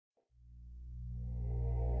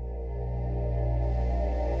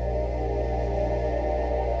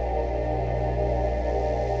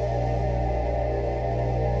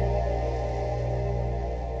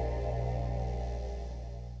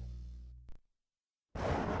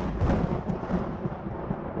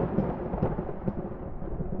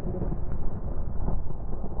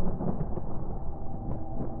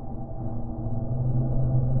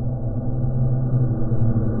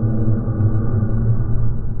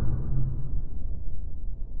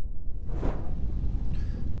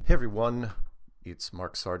Hey everyone, it's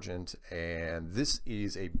Mark Sargent, and this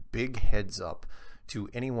is a big heads up to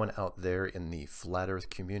anyone out there in the Flat Earth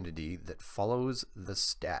community that follows the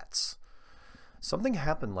stats. Something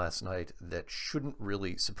happened last night that shouldn't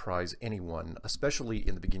really surprise anyone, especially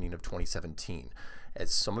in the beginning of 2017.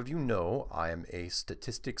 As some of you know, I am a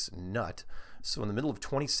statistics nut, so in the middle of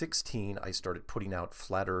 2016 I started putting out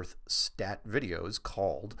Flat Earth stat videos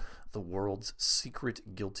called The World's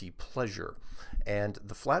Secret Guilty Pleasure, and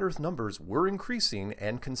the Flat Earth numbers were increasing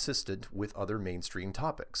and consistent with other mainstream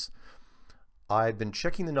topics. I've been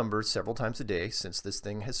checking the numbers several times a day since this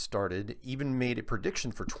thing has started, even made a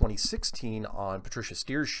prediction for 2016 on Patricia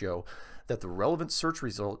Steer's show that the relevant search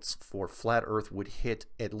results for Flat Earth would hit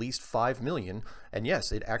at least 5 million, and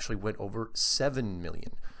yes, it actually went over 7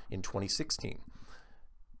 million in 2016.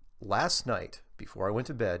 Last night, before I went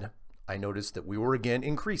to bed, I noticed that we were again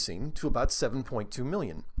increasing to about 7.2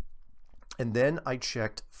 million. And then I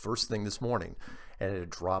checked first thing this morning, and it had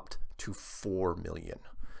dropped to 4 million.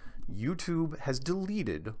 YouTube has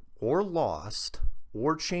deleted or lost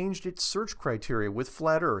or changed its search criteria with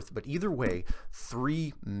Flat Earth, but either way,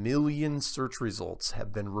 3 million search results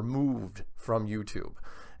have been removed from YouTube,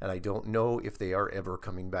 and I don't know if they are ever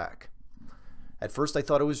coming back. At first I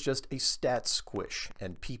thought it was just a stat squish,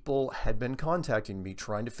 and people had been contacting me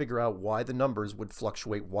trying to figure out why the numbers would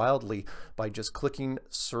fluctuate wildly by just clicking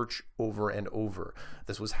search over and over.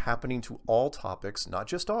 This was happening to all topics, not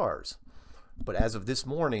just ours. But as of this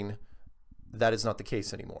morning, that is not the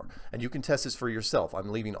case anymore. And you can test this for yourself.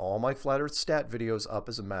 I'm leaving all my Flat Earth stat videos up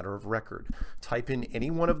as a matter of record. Type in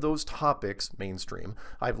any one of those topics, mainstream,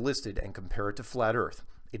 I've listed and compare it to Flat Earth.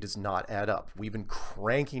 It does not add up. We've been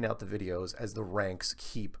cranking out the videos as the ranks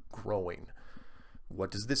keep growing.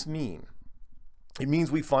 What does this mean? It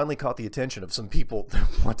means we finally caught the attention of some people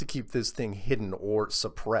that want to keep this thing hidden or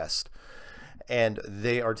suppressed. And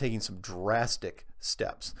they are taking some drastic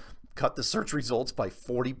steps. Cut the search results by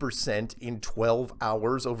 40% in 12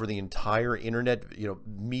 hours over the entire internet,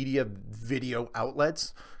 media video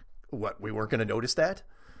outlets. What, we weren't going to notice that?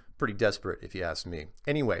 Pretty desperate if you ask me.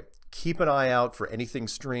 Anyway, keep an eye out for anything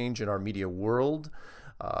strange in our media world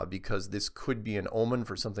because this could be an omen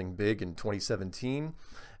for something big in 2017.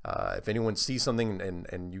 If anyone sees something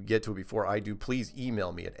and you get to it before I do, please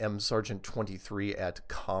email me at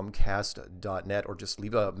msargent23@comcast.net or just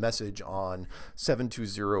leave a message on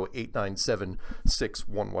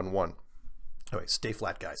 720-897-6111. All right, stay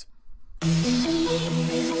flat, guys.